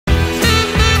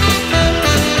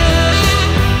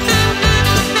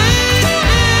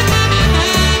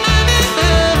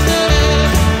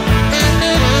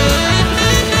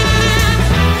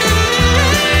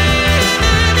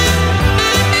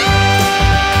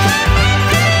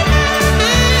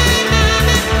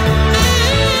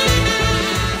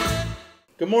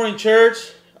morning,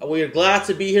 church. We are glad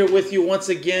to be here with you once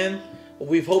again.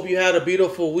 We hope you had a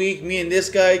beautiful week. Me and this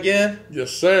guy again.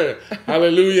 Yes, sir.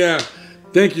 Hallelujah.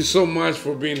 Thank you so much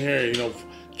for being here. You know,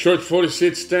 Church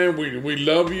 4610, we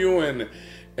love you, and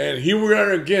here we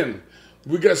are again.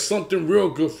 We got something real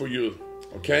good for you.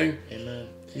 Okay? Amen.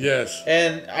 Yes.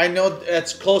 And I know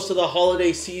it's close to the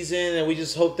holiday season, and we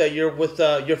just hope that you're with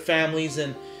your families.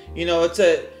 And you know,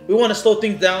 we want to slow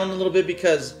things down a little bit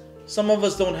because some of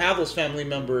us don't have those family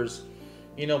members.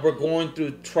 You know, we're going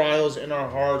through trials in our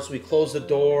hearts. We close the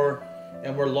door,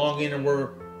 and we're longing, and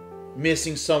we're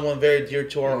missing someone very dear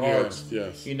to our hearts.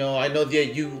 Yes. You know, I know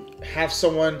that you have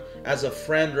someone as a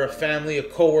friend or a family, a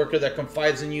coworker that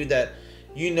confides in you that,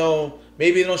 you know,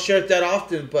 maybe they don't share it that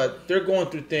often, but they're going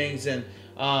through things, and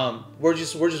we're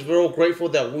just real grateful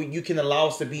that you can allow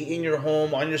us to be in your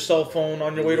home, on your cell phone,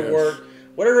 on your way to work,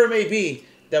 whatever it may be,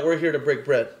 that we're here to break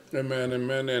bread. Amen,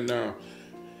 amen,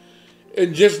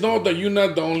 and just know that you're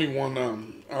not the only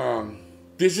one.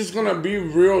 This is gonna be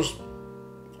real.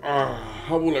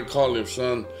 How will I call it,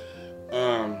 son?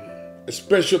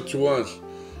 Special to us.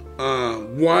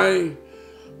 Why?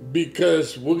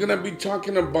 Because we're gonna be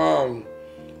talking about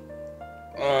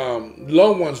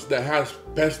loved ones that has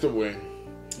passed away.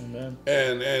 Amen.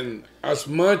 And as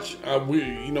much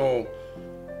we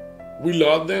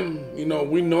love them. You know,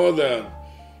 we know that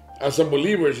as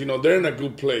believers, you know, they're in a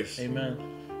good place. Amen.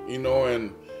 You know,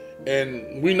 and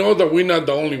we know that we're not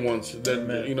the only ones. That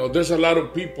Amen. You know, there's a lot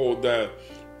of people that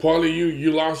probably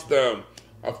you lost a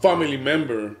family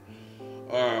member,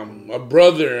 a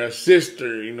brother, a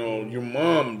sister. You know, your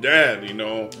mom, dad. You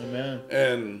know.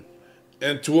 Amen.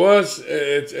 And to us,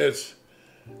 it's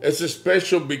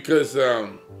special because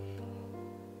on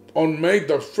May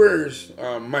the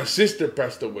 1st, my sister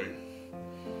passed away,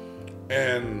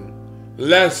 and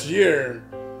last year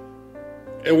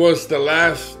it was the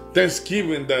last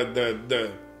Thanksgiving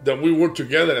that we were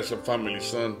together as a family,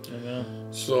 son. Amen.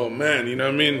 So man, you know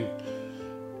what I mean,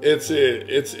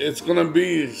 it's gonna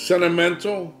be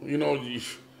sentimental. You know,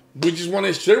 we just want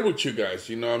to share with you guys.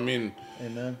 You know what I mean.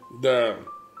 Amen.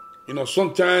 You know,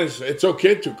 sometimes it's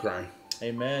okay to cry.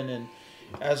 Amen. And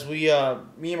as me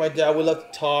and my dad, we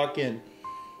love to talk, and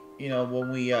you know,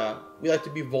 when we like to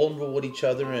be vulnerable with each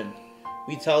other, and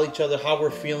we tell each other how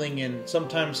we're feeling, and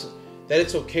sometimes that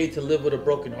it's okay to live with a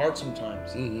broken heart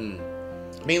sometimes.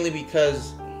 Mm-hmm. Mainly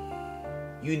because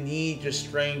you need your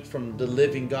strength from the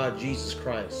living God, Jesus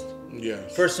Christ.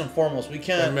 Yes. First and foremost, we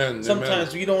can't. Amen. Sometimes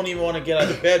Amen. you don't even want to get out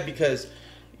of bed because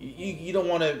you don't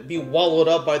want to be wallowed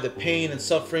up by the pain and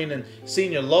suffering and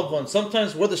seeing your loved ones.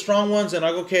 Sometimes we're the strong ones, and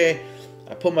I go, okay,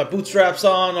 I put my bootstraps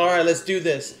on. All right, let's do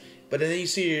this. But then you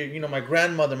see, my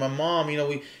grandmother, my mom. You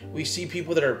know, we see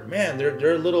people that are, man,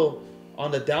 they're a little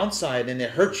on the downside, and it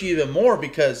hurts you even more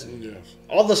because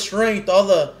all the strength, all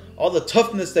the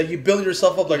toughness that you build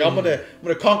yourself up, like I'm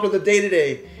gonna conquer the day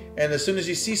today, and as soon as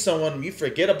you see someone, you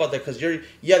forget about that because you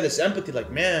have this empathy,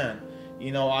 like, man,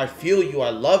 you know, I feel you,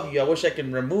 I love you, I wish I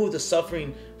can remove the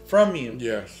suffering from you.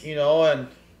 Yes. You know, and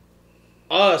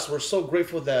we're so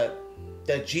grateful that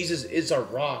Jesus is our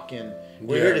rock, and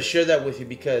we're here to share that with you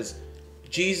because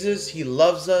Jesus, He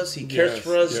loves us, He cares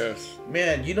for us. Yes.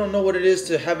 Man, you don't know what it is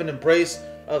to have an embrace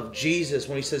of Jesus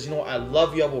when He says, you know, I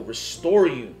love you, I will restore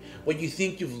you. What you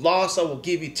think you've lost, I will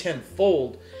give you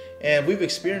tenfold. And we've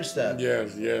experienced that.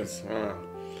 Yes.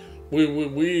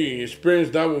 We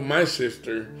experienced that with my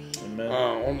sister.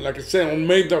 Amen. Like I said, on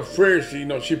May the 1st, you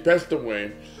know, she passed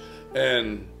away,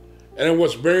 and it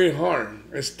was very hard.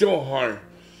 It's still hard.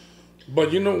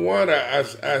 But you know what?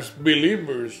 As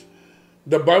believers,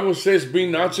 the Bible says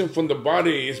being absent from the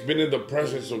body is being in the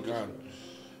presence of God.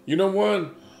 You know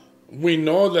what? We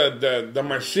know that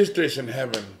my sister is in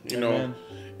heaven. You know,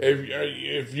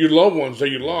 if your loved ones that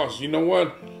you lost, you know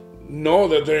what? Know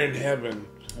that they're in heaven.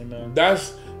 Amen.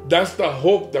 That's the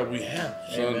hope that we have,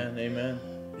 son. Amen.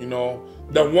 You know,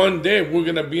 that one day we're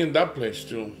gonna be in that place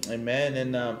too. Amen.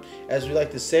 And as we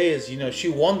like to say, is, you know, she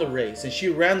won the race, and she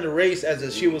ran the race as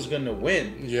if she was gonna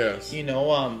win. Yes. You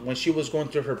know, when she was going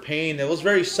through her pain, it was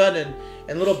very sudden.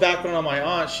 And a little background on my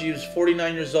aunt: she was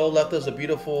 49 years old, left us a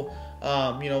beautiful,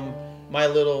 you know, my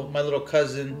little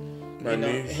cousin,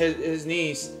 niece. his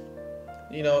niece.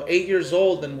 You know, 8 years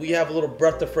old, and we have a little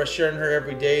breath of fresh air in her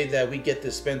every day that we get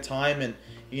to spend time and,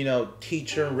 you know,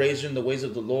 teach her and raise her in the ways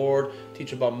of the Lord, teach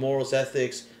her about morals,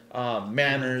 ethics,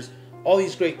 manners, all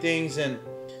these great things.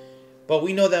 But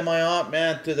we know that my aunt,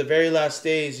 man, through the very last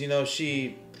days, you know,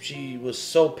 she was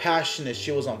so passionate.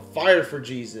 She was on fire for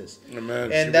Jesus.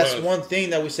 Amen. And that's one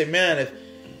thing that we say, man, if,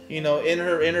 you know, in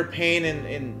her pain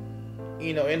and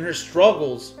you know, in her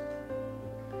struggles,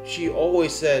 she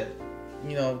always said,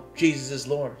 Jesus is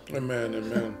Lord. Amen,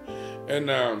 amen.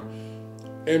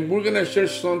 And we're gonna share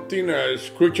something, a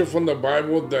scripture from the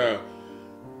Bible that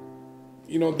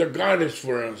that God is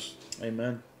for us.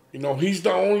 Amen. He's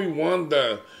the only one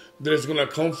that is gonna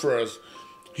come for us.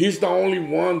 He's the only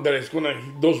one that is gonna,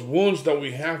 those wounds that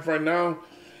we have right now,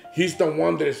 He's the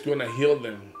one that is gonna heal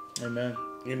them. Amen.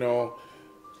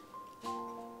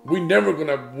 We never going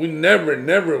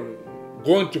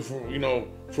to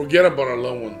forget about our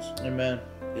loved ones. Amen.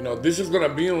 This is gonna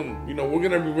be on. We're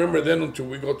gonna remember them until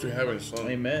we go to heaven, son.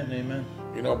 Amen. Amen.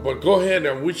 But go ahead,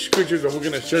 and which scriptures are we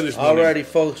gonna share this morning? Alrighty,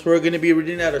 folks, we're gonna be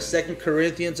reading out of 2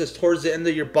 Corinthians. It's towards the end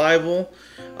of your Bible.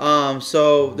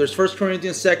 So there's 1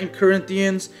 Corinthians, 2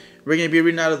 Corinthians. We're gonna be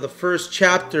reading out of the first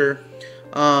chapter,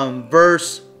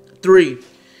 verse 3.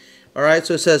 All right,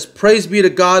 so it says, "Praise be to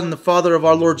God and the Father of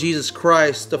our Lord Jesus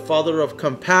Christ, the Father of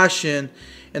compassion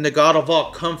and the God of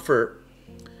all comfort."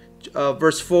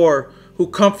 Verse 4, "Who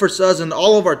comforts us in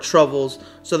all of our troubles,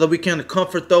 so that we can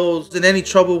comfort those in any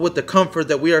trouble with the comfort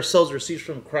that we ourselves receive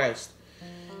from Christ."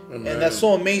 Amen. And that's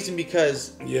so amazing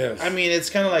because, yes, I mean, it's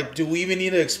kind of like, do we even need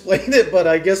to explain it? But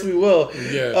I guess we will.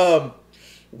 Yes.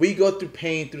 We go through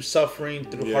pain, through suffering,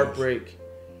 through yes, heartbreak,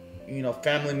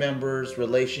 family members,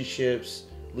 relationships,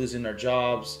 losing our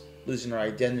jobs, losing our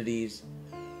identities.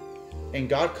 And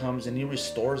God comes and He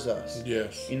restores us.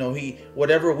 Yes.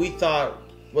 Whatever we thought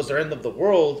was the end of the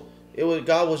world,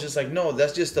 God was just like, no,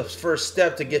 that's just the first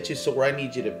step to get you to where I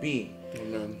need you to be.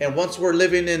 Amen. And once we're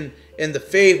living in the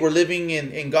faith, we're living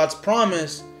in God's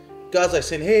promise, God's like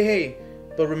saying, hey,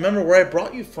 but remember where I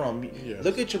brought you from. Yes.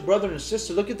 Look at your brother and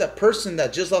sister. Look at that person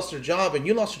that just lost their job, and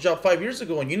you lost your job 5 years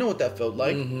ago, and you know what that felt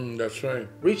like. Mm-hmm, that's right.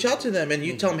 Reach out to them and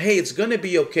you tell them, hey, it's going to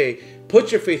be okay.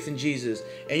 Put your faith in Jesus.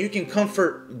 And you can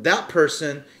comfort that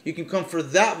person. You can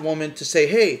comfort that woman to say,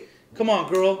 hey, come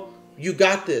on, girl. You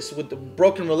got this with the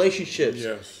broken relationships.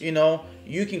 Yes.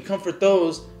 You can comfort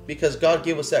those because God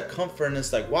gave us that comfort. And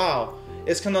it's like, wow.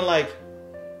 It's kind of like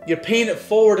you're paying it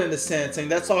forward in a sense.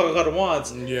 And that's all God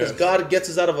wants. Because yes, God gets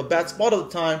us out of a bad spot all the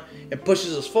time and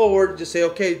pushes us forward. Just say,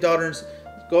 okay, daughters,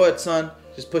 go ahead, son.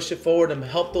 Just push it forward and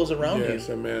help those around you. Yes,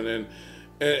 amen.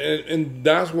 And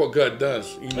that's what God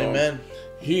does. Amen.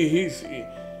 He's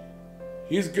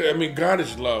good. I mean, God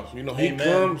is love. He Amen.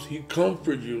 comes, He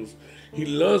comforts you. He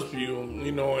loves you,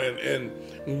 and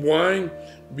why?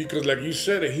 Because like you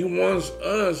said, He wants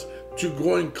us to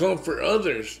go and comfort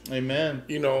others. Amen.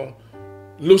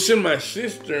 Losing my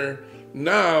sister,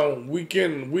 now we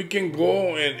can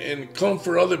go and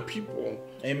comfort other people.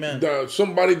 Amen.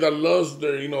 Somebody that loves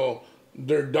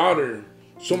their daughter,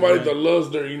 somebody Amen. that loves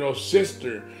their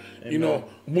sister. Amen.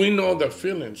 We know the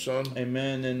feeling, son.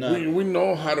 Amen. And we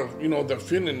know how to the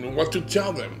feeling and what to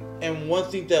tell them. And one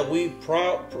thing that we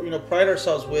pride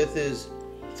ourselves with is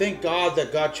thank God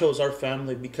that God chose our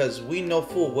family, because we know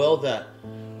full well that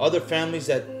other families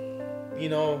that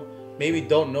maybe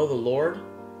don't know the Lord,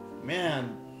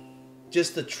 man,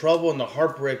 just the trouble and the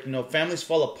heartbreak. Families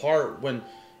fall apart when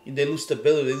they lose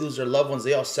stability, they lose their loved ones,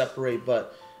 they all separate.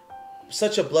 But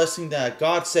such a blessing that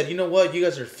God said, you know what, you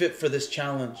guys are fit for this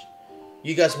challenge.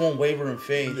 You guys won't waver in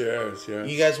faith. Yes.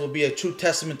 You guys will be a true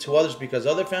testament to others, because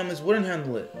other families wouldn't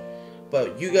handle it.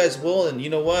 But you guys will, and you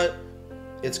know what?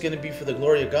 It's going to be for the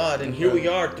glory of God. And here we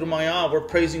are, through Maya, we're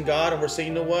praising God, and we're saying,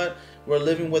 you know what? We're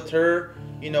living with her,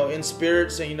 in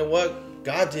spirit, saying, you know what?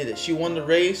 God did it. She won the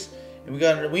race, and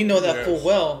we know that full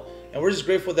well. And we're just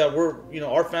grateful that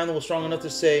our family was strong enough to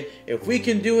say, if we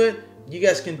can do it, you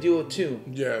guys can do it too.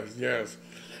 Yes.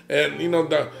 And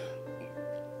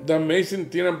the amazing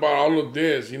thing about all of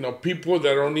this, people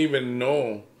that don't even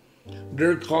know,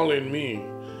 they're calling me,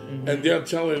 mm-hmm, and they're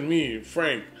telling me,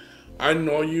 Frank, I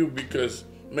know you because,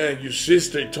 man, your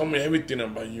sister told me everything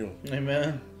about you.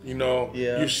 Amen.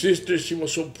 Your sister, she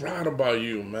was so proud about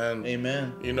you, man.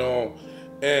 Amen.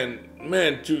 And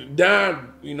man,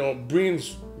 that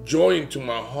brings joy into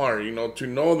my heart, to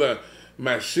know that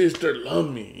my sister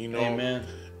loved me, Amen.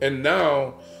 And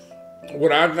now,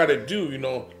 what I gotta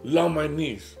do, love my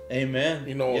niece. Amen.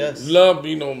 Yes. Love,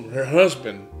 her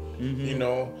husband.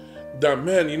 Mm-hmm. That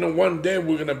man, one day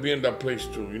we're gonna be in that place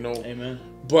too, Amen.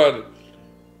 But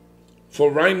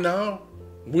for right now,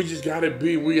 we just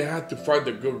we have to fight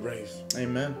the good race.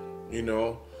 Amen.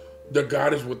 The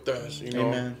God is with us,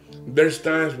 Amen. There's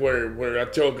times where I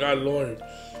tell God, Lord,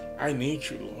 I need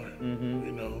you, Lord.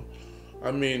 Mm-hmm.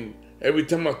 I mean, every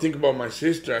time I think about my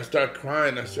sister, I start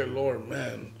crying. I say, Lord,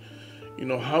 man,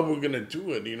 how we're going to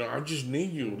do it? I just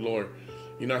need you, Lord.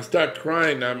 I start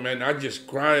crying. I just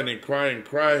cry and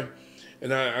cry.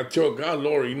 And I tell God,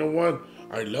 Lord, you know what?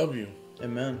 I love you.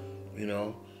 Amen.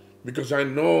 Because I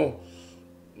know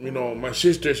my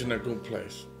sister's in a good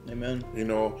place. Amen.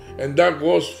 And that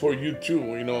goes for you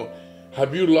too.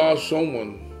 Have you lost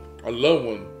someone, a loved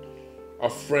one, a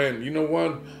friend? You know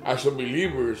what? As a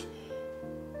believers,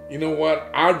 you know what?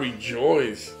 I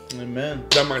rejoice. Amen.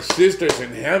 That my sister's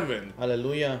in heaven.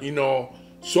 Hallelujah.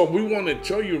 So we want to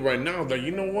tell you right now that,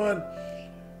 you know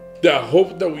what? The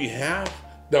hope that we have,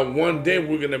 that one day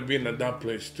we're going to be in that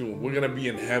place too. We're going to be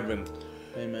in heaven.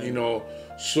 Amen.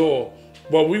 So,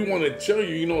 but we want to tell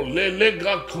you, let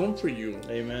God comfort you.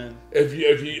 Amen.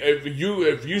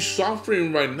 If you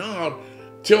suffering right now,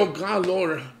 tell God,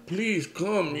 Lord, please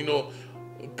come,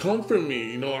 comfort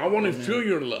me. I want to feel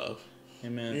your love.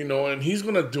 Amen. And He's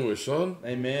gonna do it, son.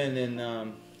 Amen.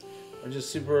 And we're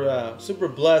just super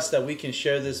blessed that we can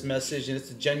share this message, and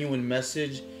it's a genuine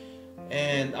message.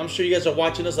 And I'm sure you guys are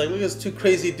watching us like, look at those two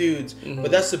crazy dudes. Mm-hmm.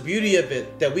 But that's the beauty of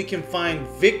it, that we can find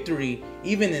victory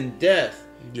even in death.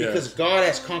 Yes. Because God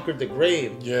has conquered the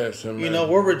grave. Yes, amen.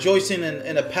 We're rejoicing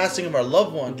in the passing of our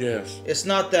loved one. Yes. It's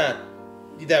not that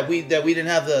we didn't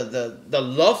have the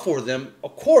love for them.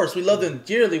 Of course, we love them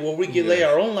dearly when we can lay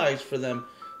our own lives for them.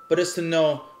 But it's to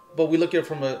know, but we look at it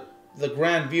from the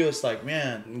grand view. It's like,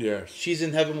 man, yes, she's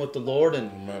in heaven with the Lord,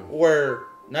 and amen. Where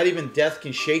not even death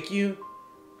can shake you.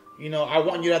 I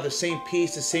want you to have the same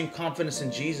peace, the same confidence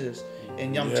in Jesus.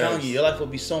 And I'm telling you, your life will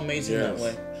be so amazing that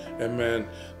way. Amen.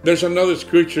 There's another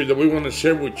scripture that we want to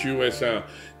share with you. It's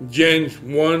James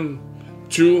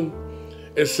 1:2.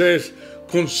 It says,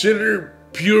 "Consider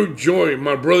pure joy,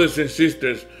 my brothers and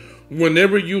sisters,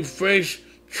 whenever you face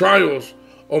trials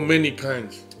of many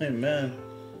kinds." Amen.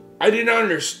 I did not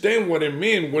understand what it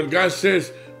meant when God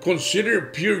says, "Consider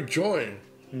pure joy."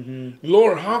 Mm-hmm.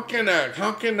 Lord, how can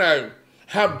I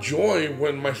have joy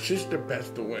when my sister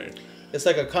passed away? It's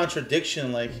like a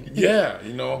contradiction, like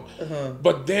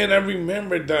But then I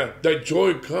remember that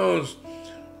joy comes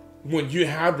when you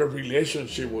have a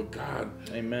relationship with God.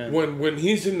 Amen. When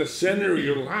He's in the center of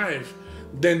your life,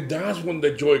 then that's when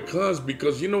the joy comes.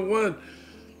 Because you know what?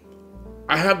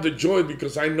 I have the joy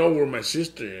because I know where my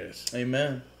sister is.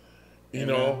 Amen.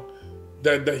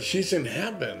 That she's in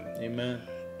heaven. Amen.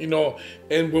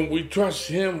 And when we trust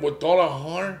Him with all our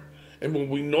heart, and when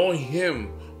we know Him,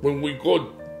 when we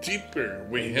go deeper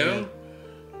with Him,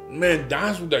 man,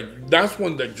 that's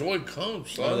when the joy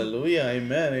comes, son. Hallelujah.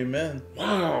 Amen. Amen.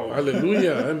 Wow.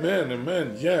 Hallelujah. Amen.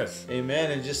 Amen. Yes.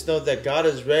 Amen. And just know that God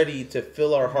is ready to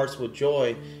fill our hearts with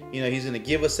joy. He's going to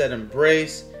give us that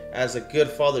embrace as a good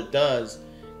father does.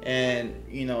 And,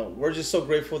 we're just so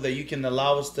grateful that you can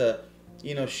allow us to,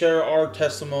 share our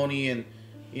testimony and,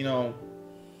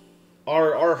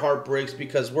 our heartbreaks,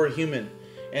 because we're human.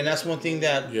 And that's one thing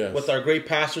that with our great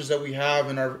pastors that we have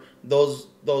and those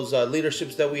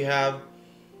leaderships that we have,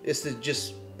 is to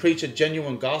just preach a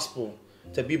genuine gospel.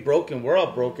 To be broken, we're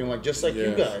all broken, just like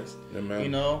you guys.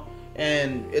 Amen.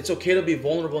 And it's okay to be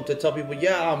vulnerable and to tell people,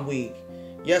 yeah, I'm weak.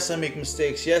 Yes, I make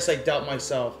mistakes. Yes, I doubt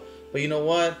myself. But you know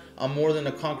what? I'm more than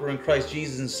a conqueror in Christ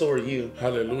Jesus, and so are you.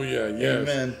 Hallelujah. Yes.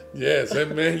 Amen. Yes.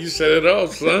 Amen. You said it all,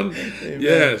 son.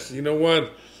 Yes. You know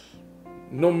what?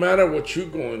 No matter what you're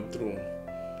going through,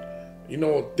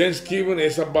 Thanksgiving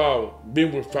is about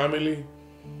being with family.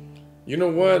 You know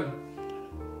what?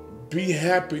 Be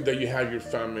happy that you have your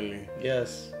family.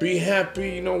 Yes. Be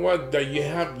happy, that you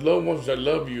have loved ones that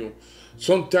love you.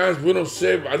 Sometimes we don't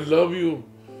say, "I love you"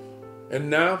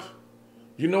 enough.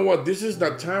 You know what? This is the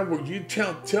time where you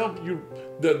tell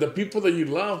the people that you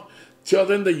love, tell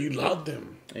them that you love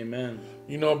them. Amen.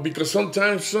 Because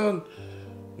sometimes, son,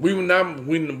 we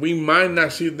might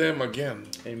not see them again.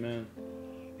 Amen.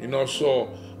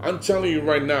 So I'm telling you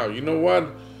right now, you know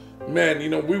what, man,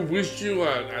 we wish you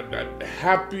a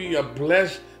happy, a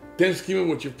blessed Thanksgiving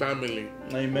with your family.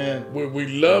 Amen. We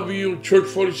love you. Church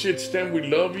 4610, we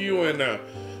love you. And,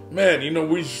 man,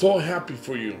 we're so happy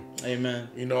for you. Amen.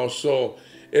 So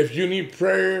if you need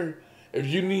prayer, if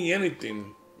you need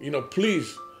anything,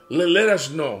 please let us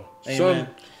know. Amen. Son,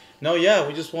 No, yeah,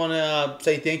 we just want to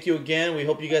say thank you again. We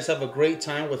hope you guys have a great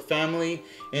time with family.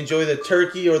 Enjoy the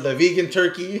turkey or the vegan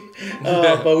turkey.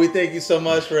 But we thank you so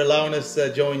much for allowing us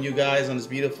to join you guys on this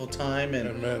beautiful time. And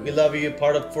amen. We love you,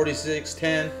 part of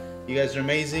 4610. You guys are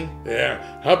amazing.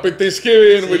 Yeah. Happy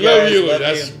Thanksgiving. We love you.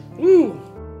 Love you.